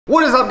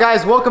What is up,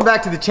 guys? Welcome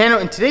back to the channel.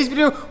 In today's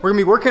video, we're gonna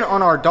be working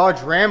on our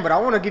Dodge Ram, but I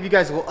want to give you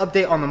guys a little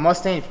update on the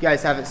Mustang. If you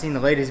guys haven't seen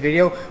the latest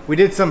video, we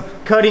did some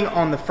cutting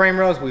on the frame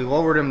rails. We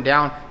lowered them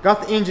down,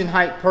 got the engine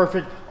height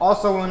perfect.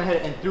 Also went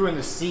ahead and threw in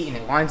the seat, and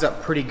it lines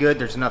up pretty good.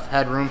 There's enough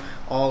headroom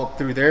all up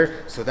through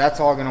there, so that's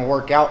all gonna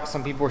work out.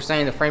 Some people were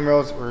saying the frame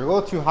rails were a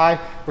little too high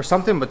or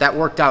something, but that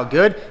worked out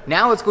good.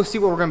 Now let's go see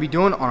what we're gonna be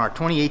doing on our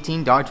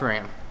 2018 Dodge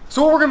Ram.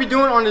 So what we're gonna be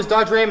doing on this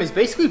Dodge Ram is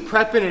basically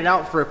prepping it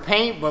out for a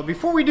paint. But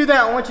before we do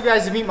that, I want you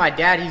guys to meet my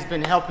dad. He's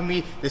been helping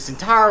me this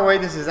entire way.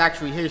 This is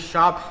actually his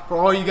shop. For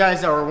all you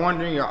guys that were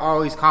wondering, you're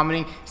always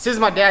commenting, this is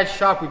my dad's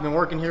shop. We've been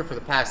working here for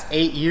the past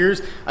 8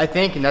 years, I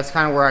think, and that's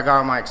kind of where I got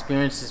all my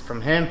experiences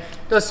from him.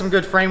 Does some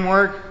good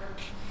framework.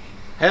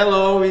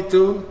 Hello,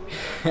 vTuned.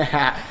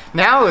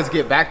 Now let's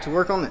get back to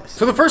work on this.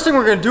 So the first thing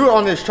we're gonna do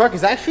on this truck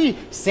is actually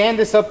sand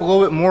this up a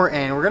little bit more,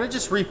 and we're gonna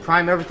just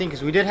re-prime everything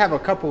because we did have a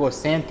couple of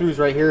sand throughs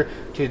right here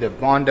to the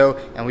Bondo,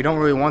 and we don't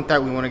really want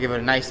that. We wanna give it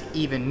a nice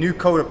even new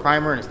coat of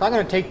primer, and it's not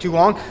gonna take too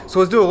long. So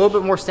let's do a little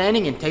bit more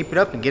sanding and tape it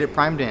up and get it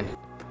primed in.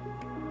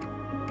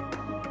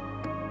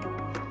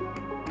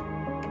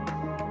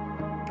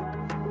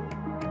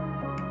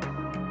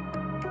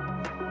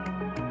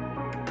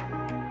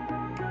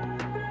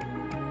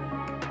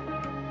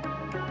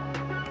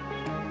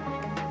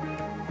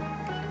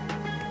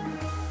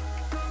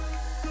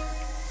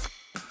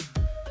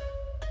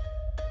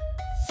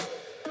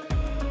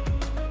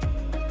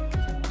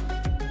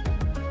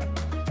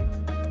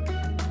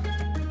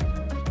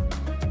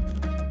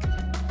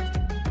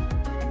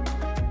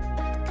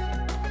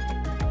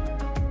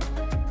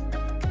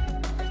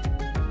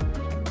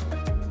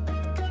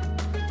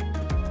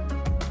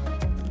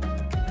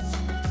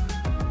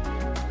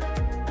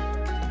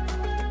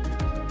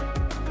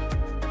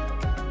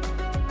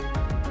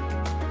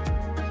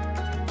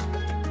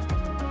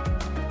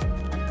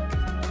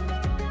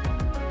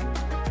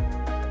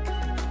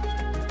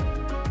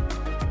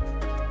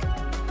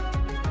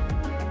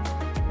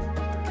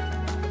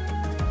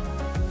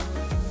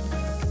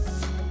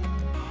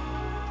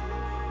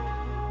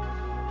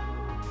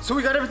 So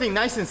we got everything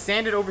nice and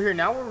sanded over here.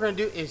 Now what we're gonna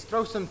do is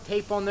throw some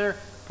tape on there,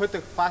 put the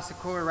plastic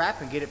cooler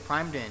wrap, and get it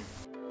primed in.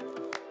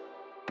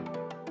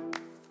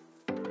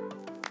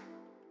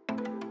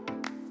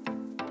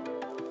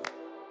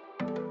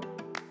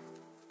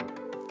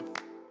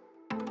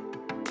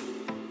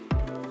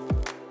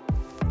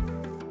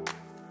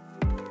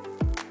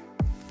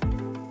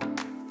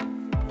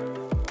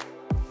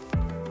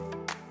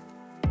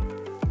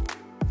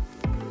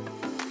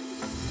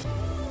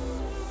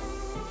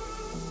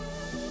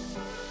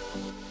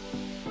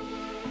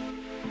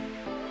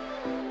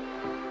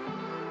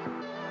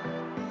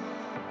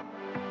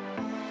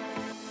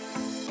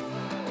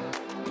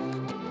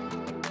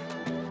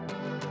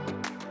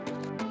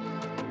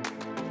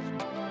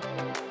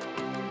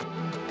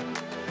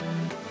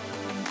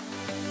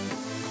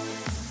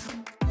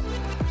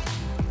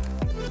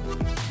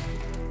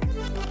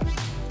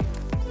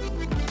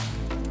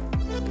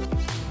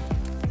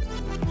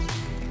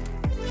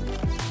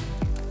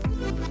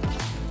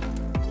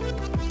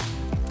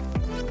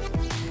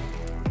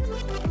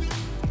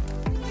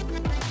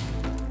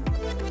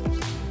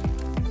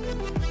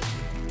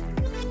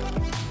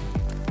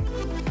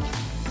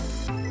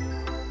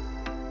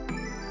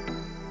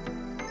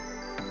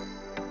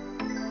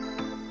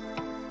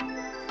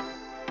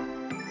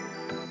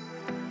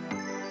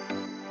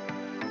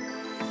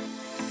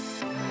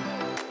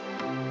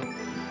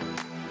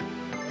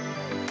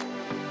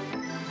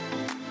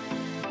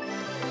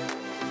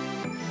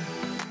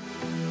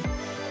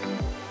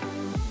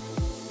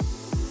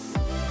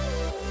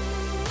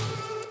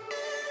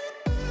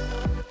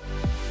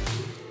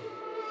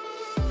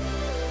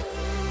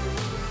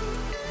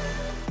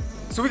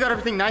 So we got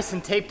everything nice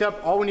and taped up.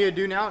 All we need to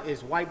do now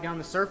is wipe down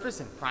the surface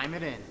and prime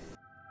it in.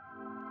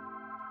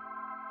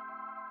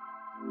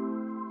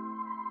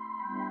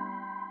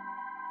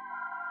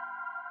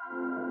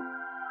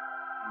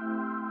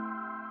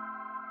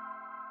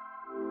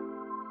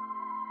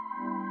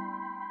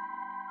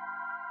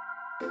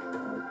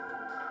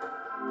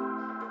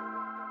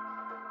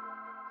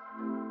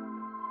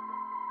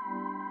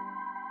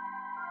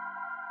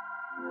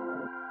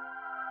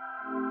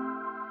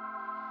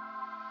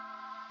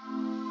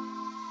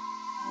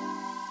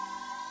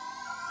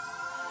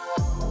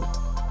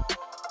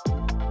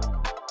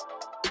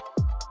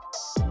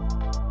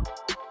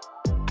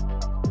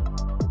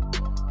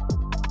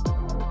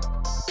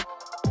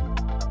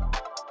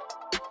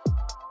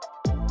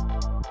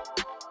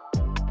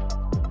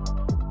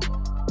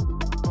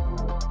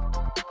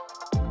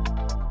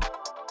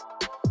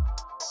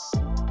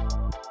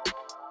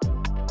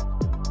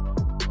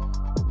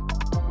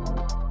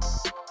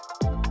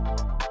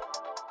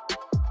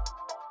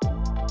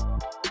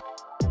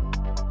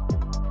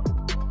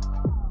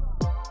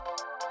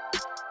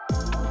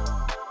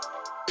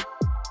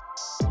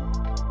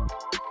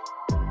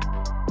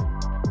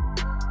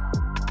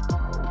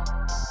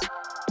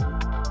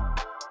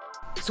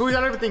 So we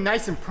got everything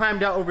nice and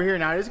primed out over here.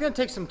 Now it's gonna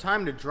take some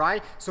time to dry.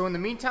 So in the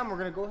meantime, we're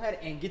gonna go ahead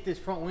and get this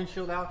front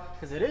windshield out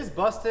because it is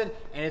busted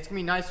and it's gonna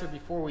be nicer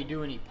before we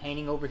do any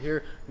painting over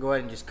here. Go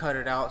ahead and just cut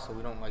it out so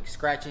we don't like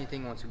scratch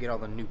anything once we get all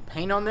the new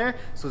paint on there.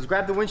 So let's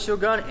grab the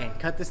windshield gun and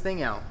cut this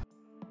thing out.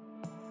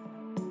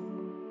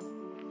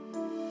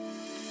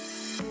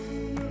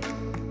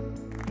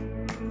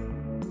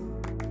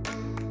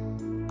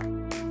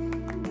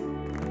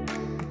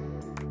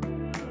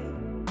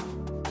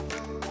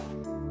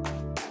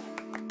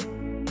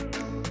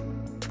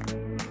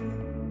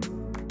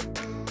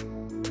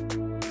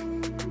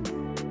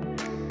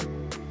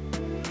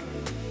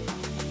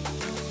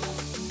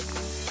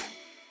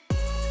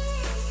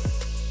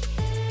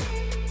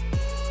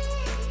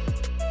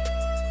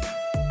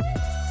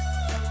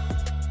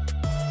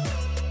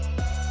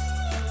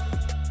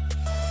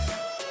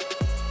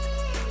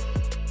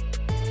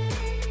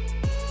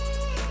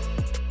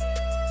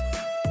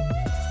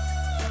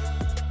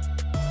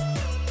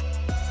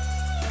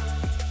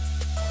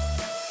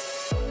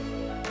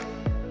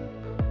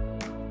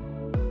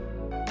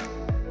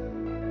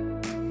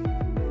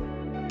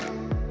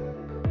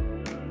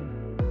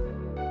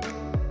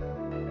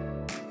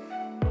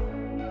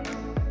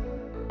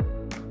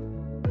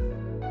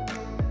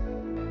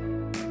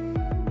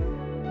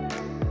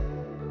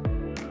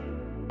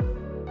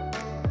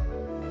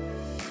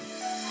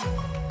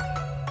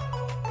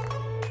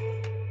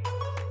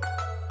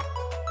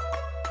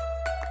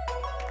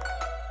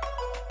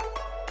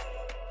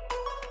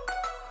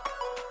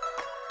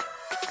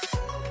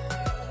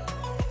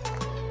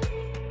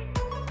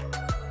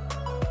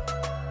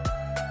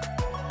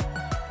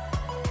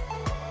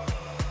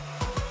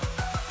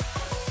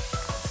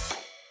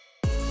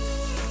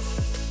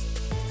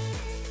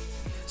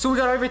 So we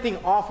got everything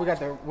off. We got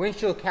the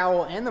windshield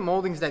cowl and the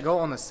moldings that go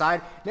on the side.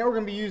 Now we're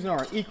gonna be using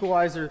our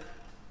equalizer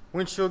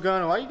windshield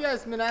gun. While you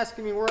guys have been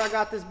asking me where I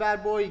got this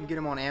bad boy, you can get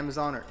them on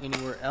Amazon or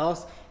anywhere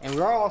else. And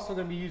we are also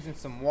gonna be using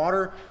some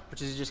water,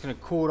 which is just gonna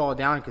cool it all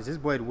down because this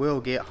blade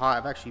will get hot.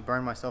 I've actually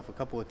burned myself a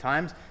couple of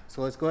times.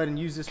 So let's go ahead and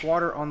use this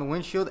water on the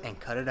windshield and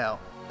cut it out.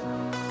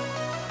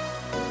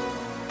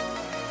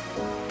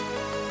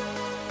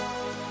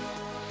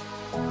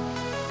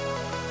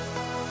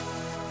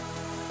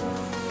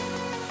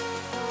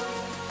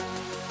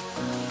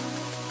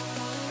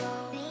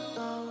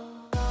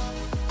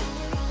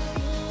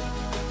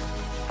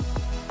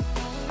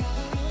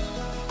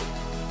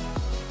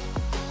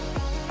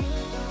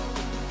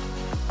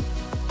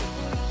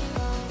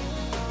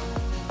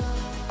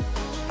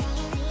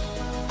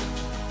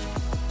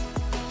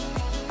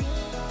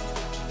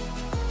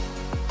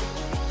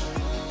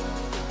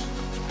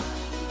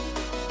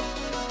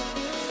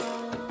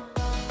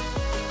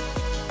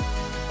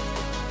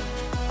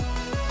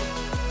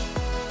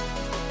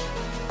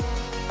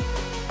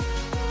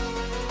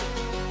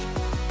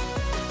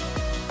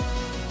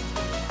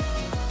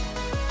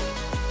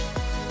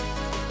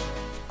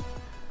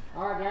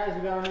 Alright guys,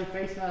 we got our new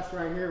face mask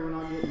right here. We're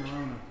not getting the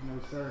Rona, no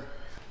sir.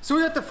 So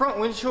we got the front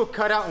windshield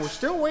cut out and we're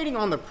still waiting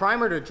on the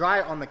primer to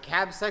dry on the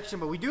cab section,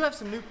 but we do have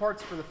some new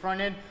parts for the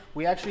front end.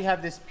 We actually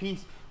have this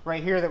piece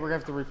right here that we're gonna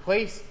have to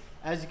replace.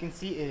 As you can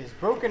see, it is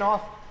broken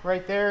off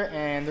right there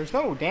and there's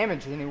no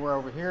damage anywhere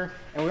over here.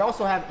 And we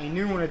also have a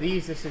new one of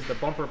these. This is the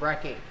bumper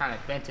bracket, kind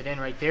of bent it in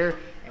right there.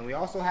 And we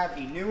also have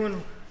a new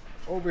one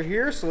over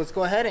here. So let's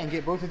go ahead and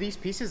get both of these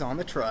pieces on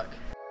the truck.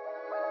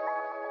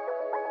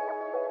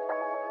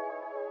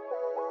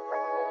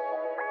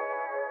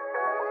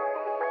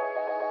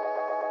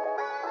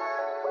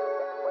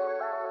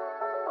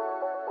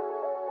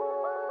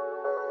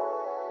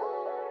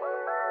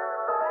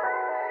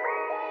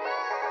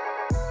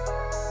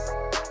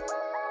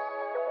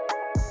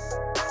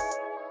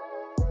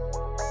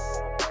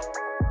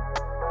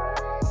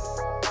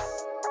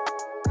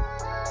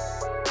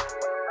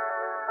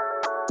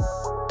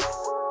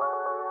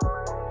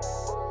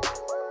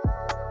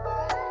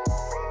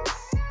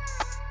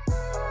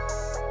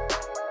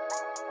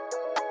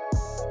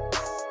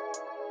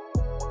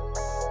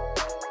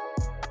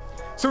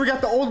 So we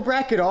got the old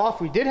bracket off.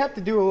 We did have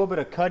to do a little bit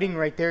of cutting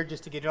right there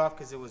just to get it off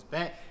because it was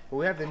bent. But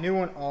we have the new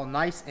one all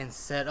nice and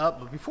set up.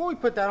 But before we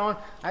put that on,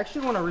 I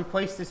actually want to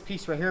replace this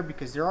piece right here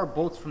because there are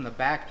bolts from the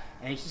back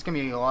and it's just going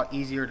to be a lot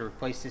easier to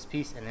replace this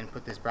piece and then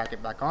put this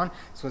bracket back on.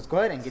 So let's go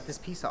ahead and get this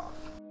piece off.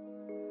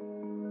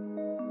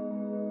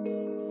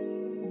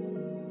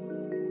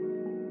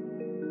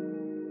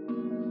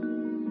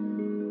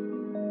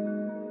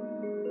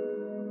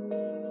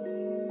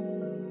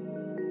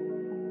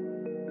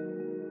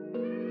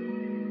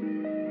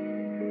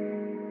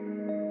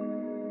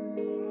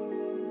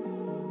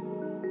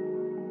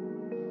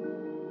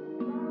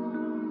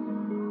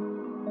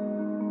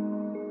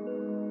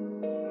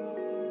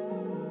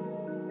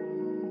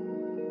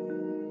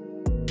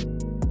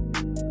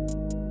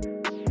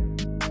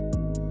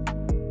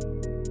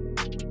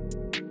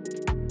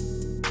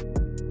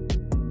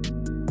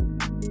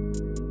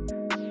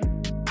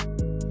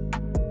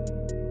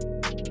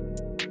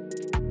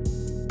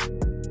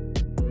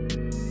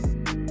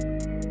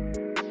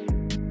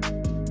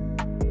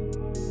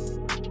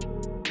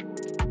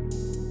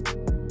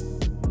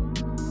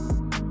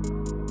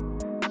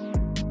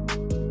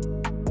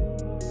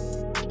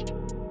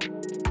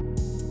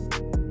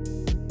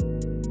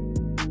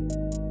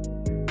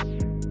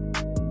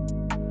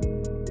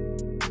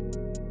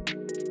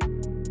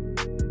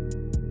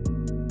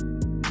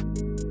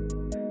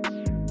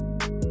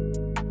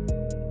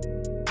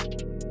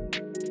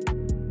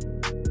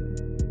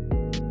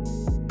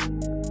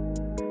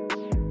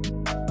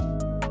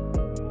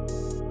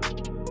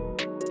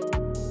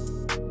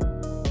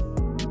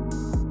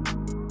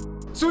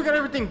 So we got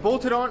everything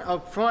bolted on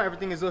up front.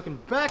 Everything is looking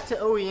back to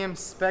OEM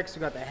specs.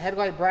 We got the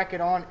headlight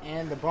bracket on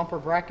and the bumper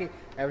bracket.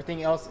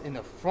 Everything else in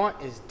the front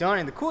is done.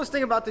 And the coolest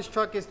thing about this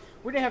truck is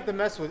we didn't have to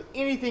mess with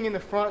anything in the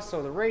front.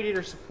 So the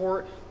radiator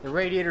support, the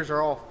radiators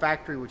are all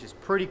factory, which is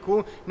pretty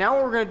cool. Now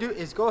what we're gonna do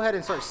is go ahead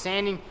and start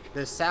sanding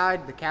the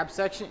side, the cab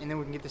section, and then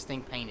we can get this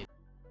thing painted.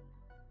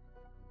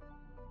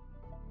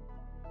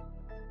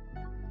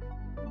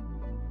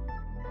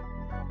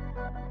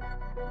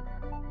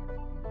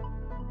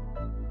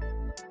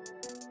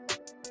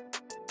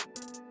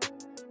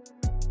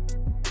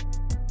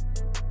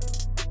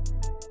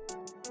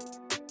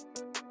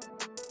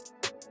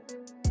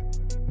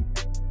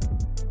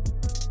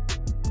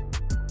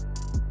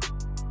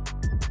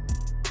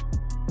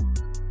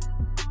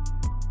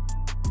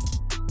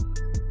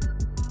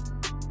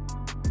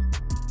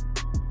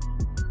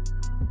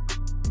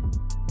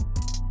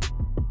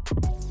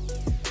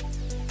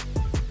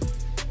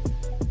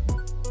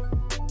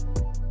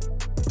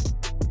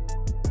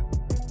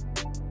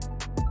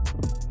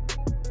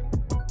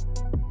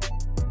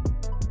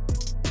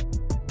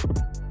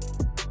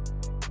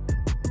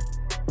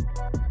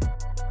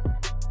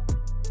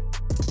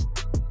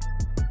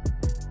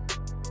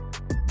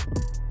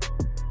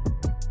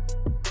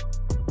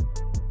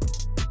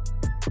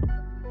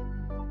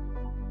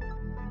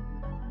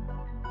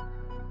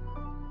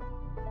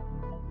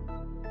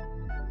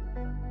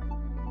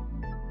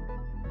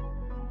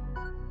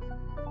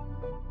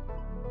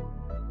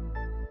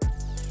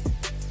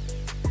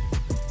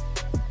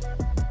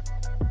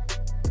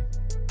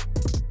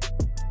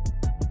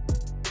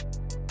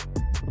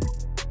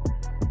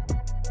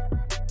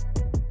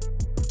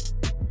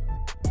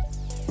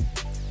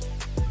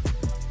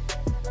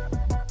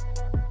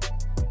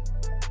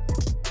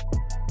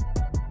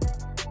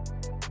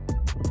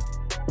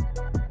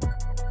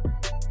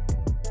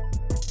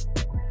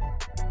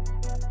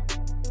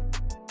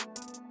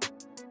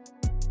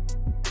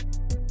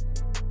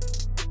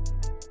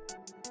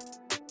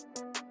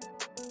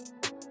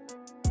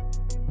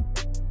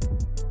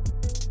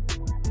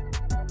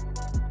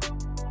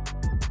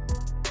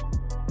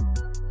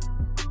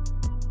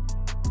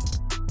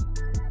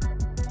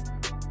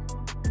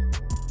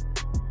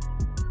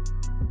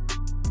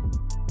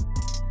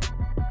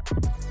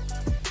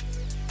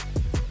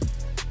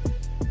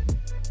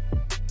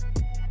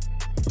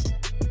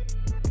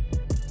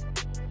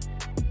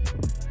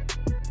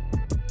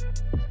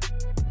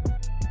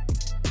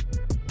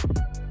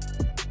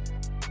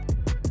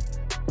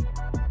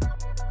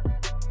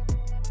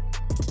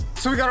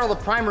 So we got all the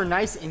primer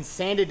nice and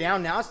sanded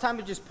down. Now it's time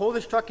to just pull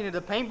this truck into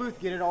the paint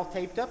booth, get it all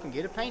taped up, and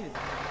get it painted.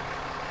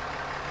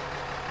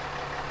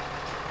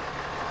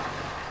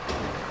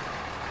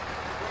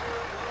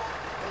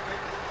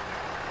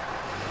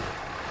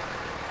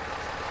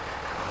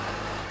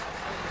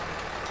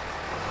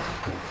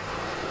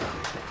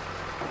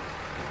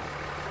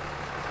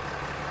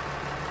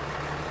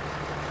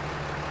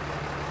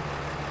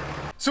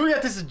 So we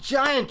got this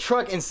giant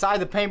truck inside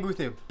the paint booth.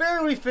 It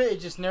barely fit, it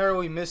just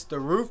narrowly missed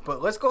the roof.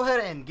 But let's go ahead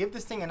and give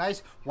this thing a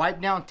nice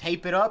wipe down,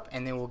 tape it up,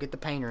 and then we'll get the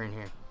painter in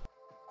here.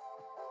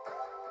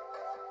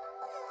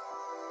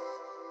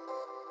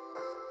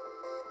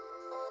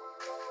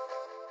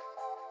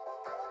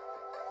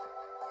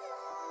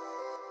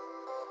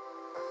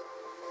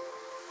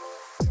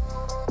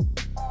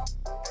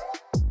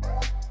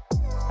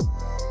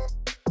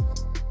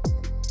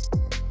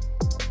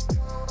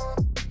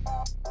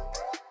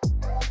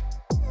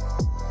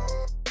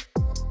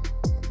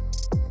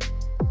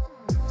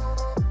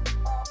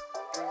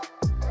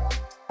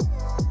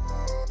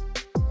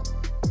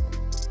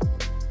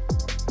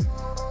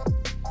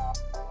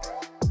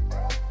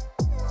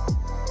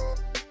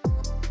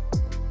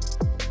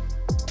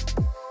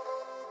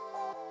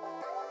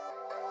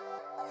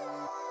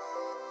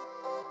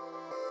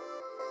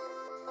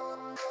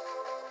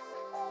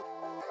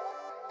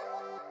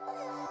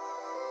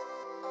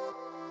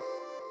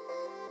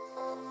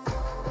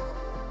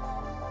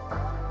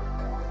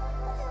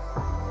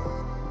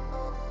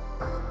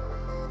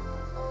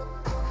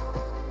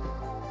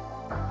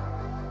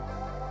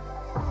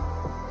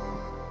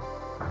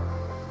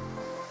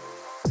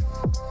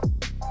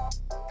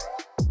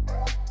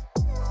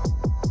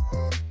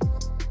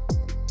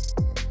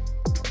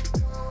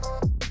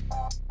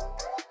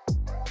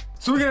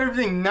 So we got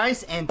everything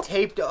nice and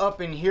taped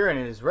up in here and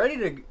it is ready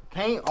to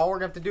paint. All we're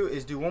gonna have to do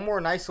is do one more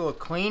nice little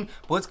clean.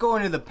 But let's go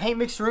into the paint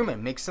mix room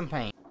and mix some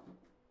paint.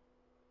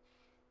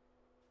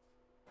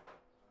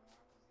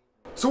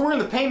 So we're in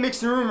the paint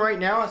mixing room right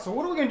now. So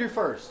what are we gonna do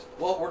first?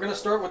 Well, we're gonna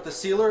start with the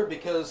sealer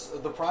because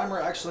the primer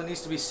actually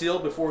needs to be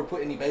sealed before we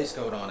put any base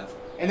coat on it.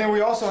 And then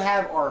we also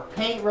have our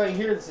paint right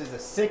here. This is a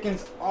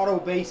Sickens Auto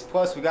Base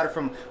Plus. We got it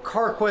from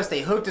CarQuest. They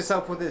hooked us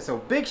up with it. So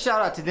big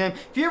shout out to them.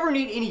 If you ever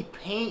need any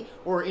paint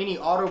or any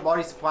auto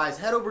body supplies,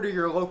 head over to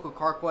your local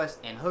CarQuest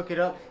and hook it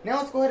up. Now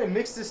let's go ahead and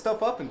mix this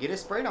stuff up and get it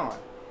sprayed on.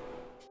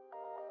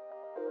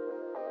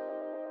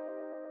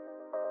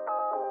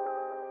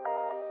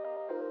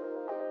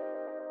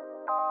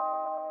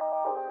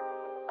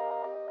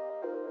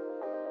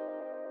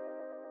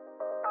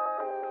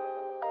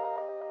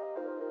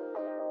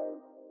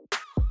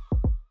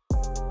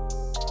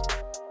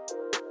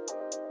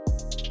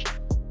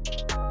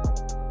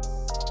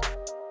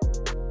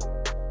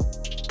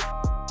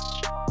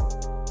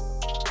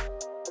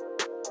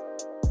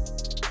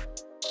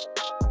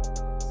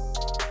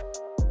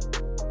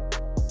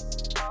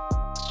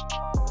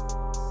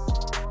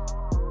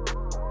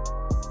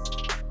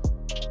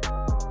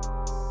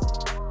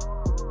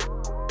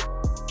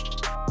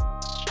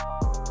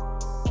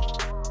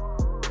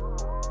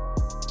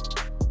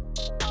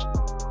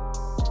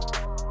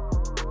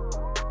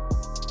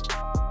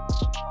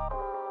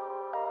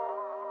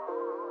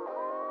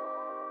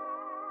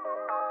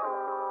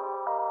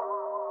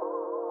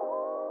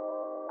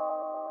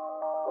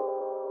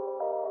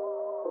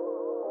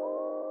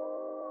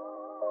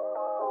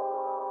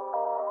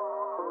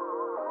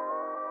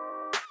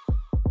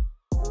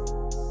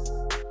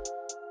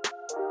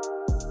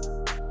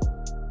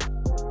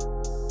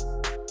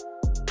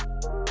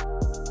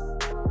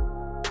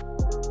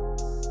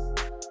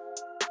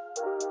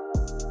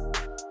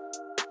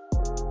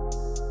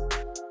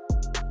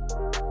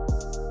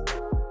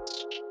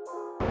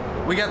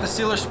 We got the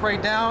sealer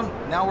sprayed down.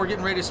 Now we're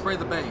getting ready to spray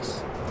the base.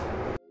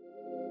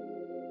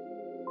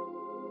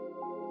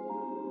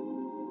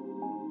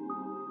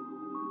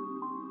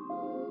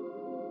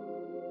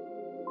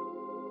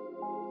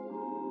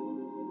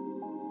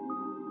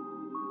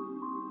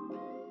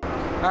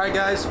 Alright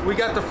guys, we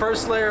got the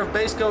first layer of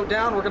base coat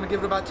down. We're going to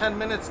give it about 10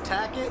 minutes,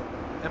 tack it,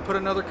 and put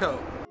another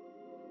coat.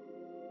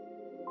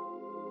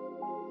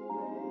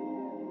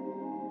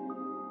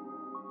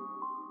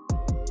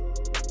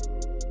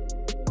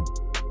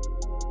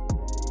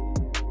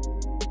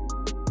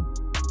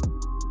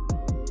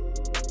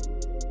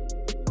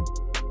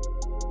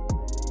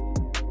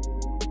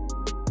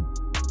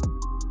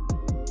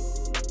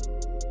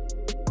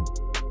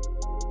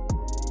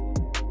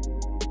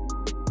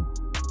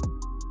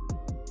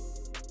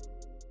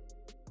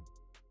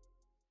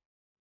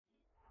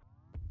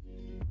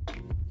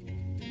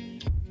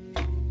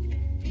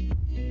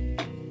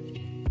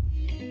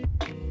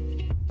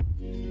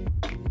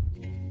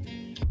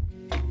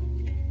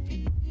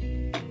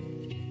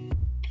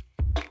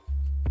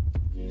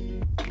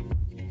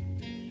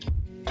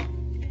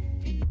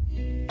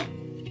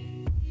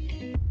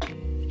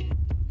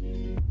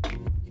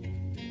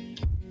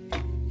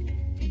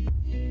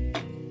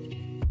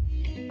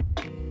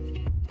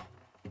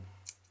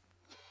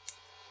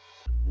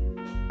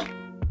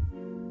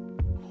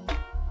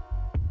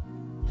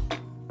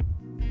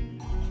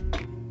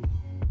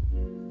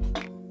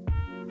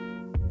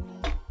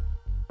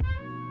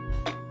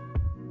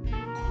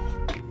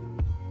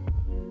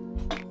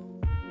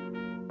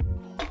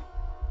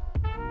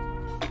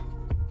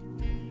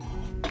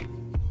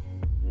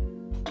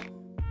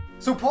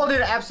 So Paul did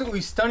an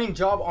absolutely stunning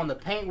job on the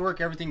paint work.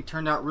 Everything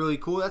turned out really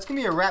cool. That's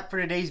gonna be a wrap for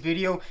today's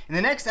video. In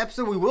the next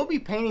episode, we will be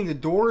painting the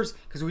doors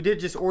because we did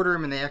just order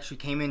them and they actually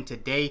came in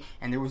today,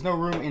 and there was no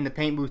room in the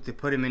paint booth to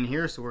put them in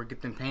here, so we'll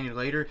get them painted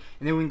later,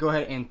 and then we can go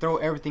ahead and throw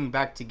everything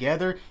back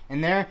together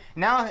in there.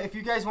 Now, if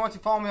you guys want to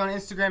follow me on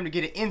Instagram to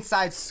get an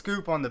inside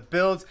scoop on the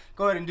builds,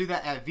 go ahead and do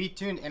that at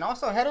vTuned, and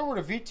also head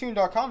over to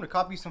vTuned.com to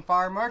copy some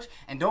fire merch,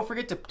 and don't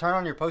forget to turn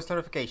on your post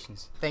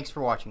notifications. Thanks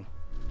for watching.